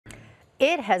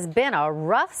It has been a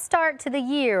rough start to the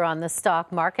year on the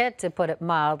stock market, to put it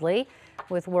mildly,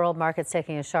 with world markets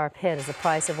taking a sharp hit as the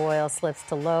price of oil slips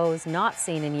to lows not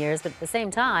seen in years. But at the same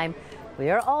time,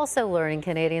 we are also learning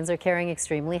Canadians are carrying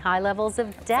extremely high levels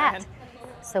of debt.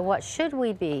 So what should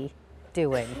we be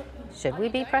doing? Should we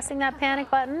be pressing that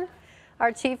panic button?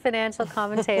 Our chief financial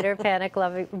commentator, Pattie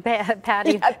Lovett-Reid.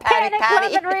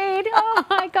 Oh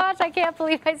my gosh, I can't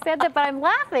believe I said that, but I'm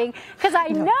laughing because I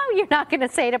know you're not going to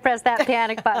say to press that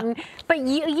panic button. But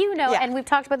you know, and we've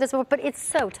talked about this before, but it's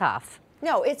so tough.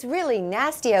 No, it's really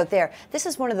nasty out there. This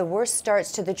is one of the worst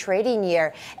starts to the trading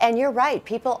year. And you're right,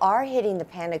 people are hitting the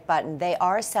panic button. They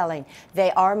are selling. They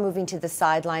are moving to the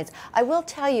sidelines. I will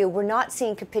tell you, we're not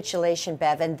seeing capitulation,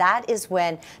 Bev, and that is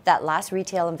when that last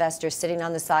retail investor sitting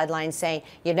on the sidelines saying,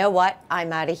 you know what,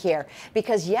 I'm out of here.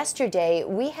 Because yesterday,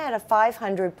 we had a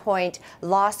 500-point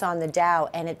loss on the Dow,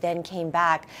 and it then came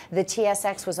back. The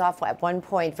TSX was off at one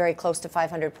point, very close to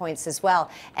 500 points as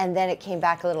well, and then it came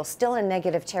back a little, still in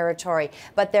negative territory.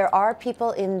 But there are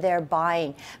people in there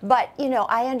buying. But, you know,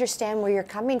 I understand where you're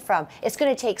coming from. It's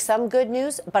going to take some good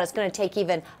news, but it's going to take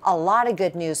even a lot of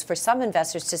good news for some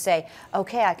investors to say,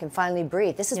 okay, I can finally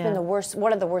breathe. This has been the worst,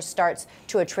 one of the worst starts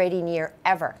to a trading year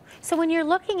ever. So when you're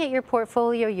looking at your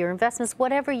portfolio, your investments,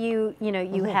 whatever you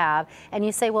have, and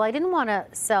you say, well, I didn't want to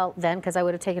sell then because I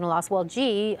would have taken a loss. Well,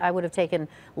 gee, I would have taken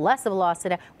less of a loss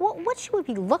today. What should we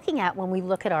be looking at when we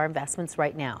look at our investments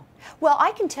right now? Well,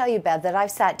 I can tell you, Bev, that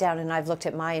I've sat down and I've looked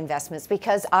at my investments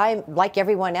because I'm, like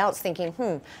everyone else,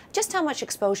 thinking, just how much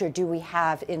exposure do we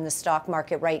have in the stock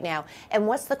market right now? And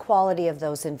what's the quality of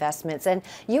those investments? And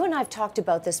you and I have talked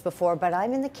about this before, but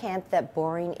I'm in the camp that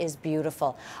boring is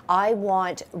beautiful. I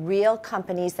want real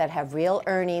companies that have real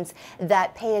earnings,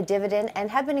 that pay a dividend and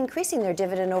have been increasing their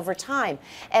dividend over time.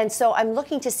 And so I'm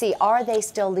looking to see, are they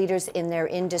still leaders in their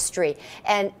industry?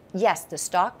 And yes, the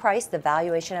stock price, the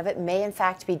valuation of it may in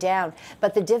fact be down,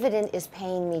 but the dividend is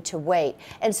paying me to wait.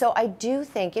 And so I do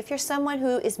think if you're someone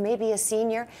who is maybe a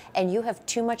senior and you have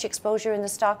too much exposure in the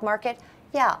stock market,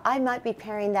 yeah, I might be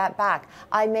paring that back.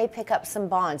 I may pick up some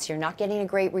bonds. You're not getting a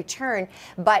great return,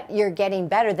 but you're getting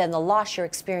better than the loss you're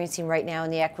experiencing right now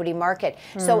in the equity market.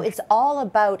 So it's all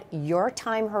about your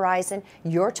time horizon,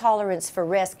 your tolerance for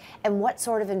risk, and what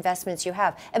sort of investments you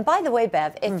have. And by the way,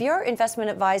 Bev, if your investment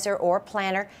advisor or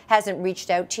planner hasn't reached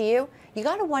out to you, you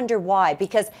got to wonder why,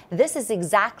 because this is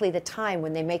exactly the time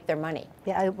when they make their money.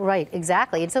 Yeah, right,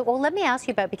 exactly. And so, well, let me ask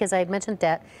you about, because I had mentioned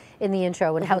debt in the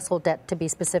intro and household debt to be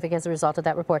specific as a result of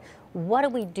that report. What do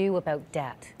we do about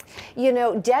debt? You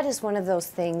know, debt is one of those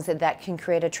things that can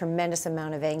create a tremendous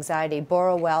amount of anxiety.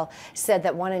 Borrowell said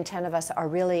that 1 in 10 of us are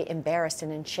really embarrassed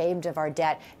and ashamed of our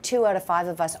debt. 2 out of 5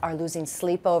 of us are losing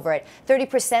sleep over it.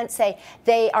 30% say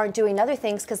they aren't doing other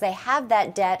things because they have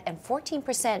that debt, and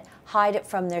 14% hide it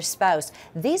from their spouse.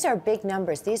 These are big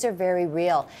numbers. These are very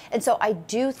real. And so I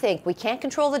do think we can't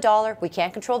control the dollar, we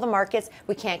can't control the markets,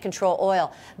 we can't control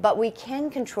oil, but we can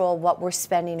control what we're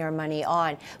spending our money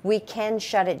on. We can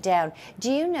shut it down. Do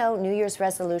you know New Year's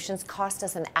resolutions cost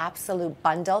us an absolute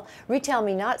bundle? Retail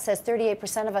Me Not says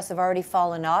 38% of us have already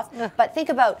fallen off. But think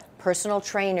about personal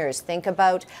trainers. Think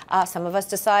about some of us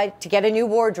decide to get a new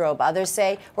wardrobe. Others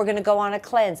say we're going to go on a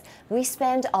cleanse. We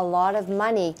spend a lot of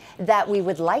money that we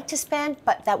would like to spend,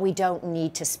 but that we don't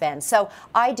need to spend. So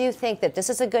I do think that this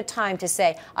is a good time to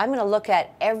say, I'm going to look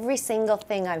at every single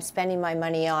thing I'm spending my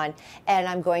money on, and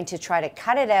I'm going to try to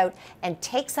cut it out and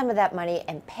take some of that money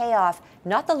and pay off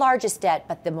not the largest debt,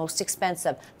 but the most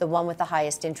expensive, the one with the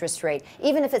highest interest rate,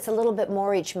 even if it's a little bit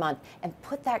more each month, and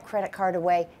put that credit card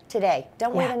away today.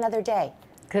 Don't wait another day.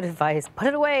 Good advice. Put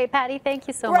it away, Pattie. Thank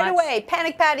you so much. Right away.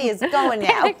 Panic Pattie is going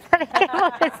now.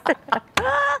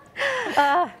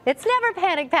 It's never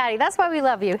Panic Pattie. That's why we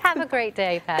love you. Have a great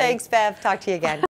day, Pattie. Thanks, Bev. Talk to you again.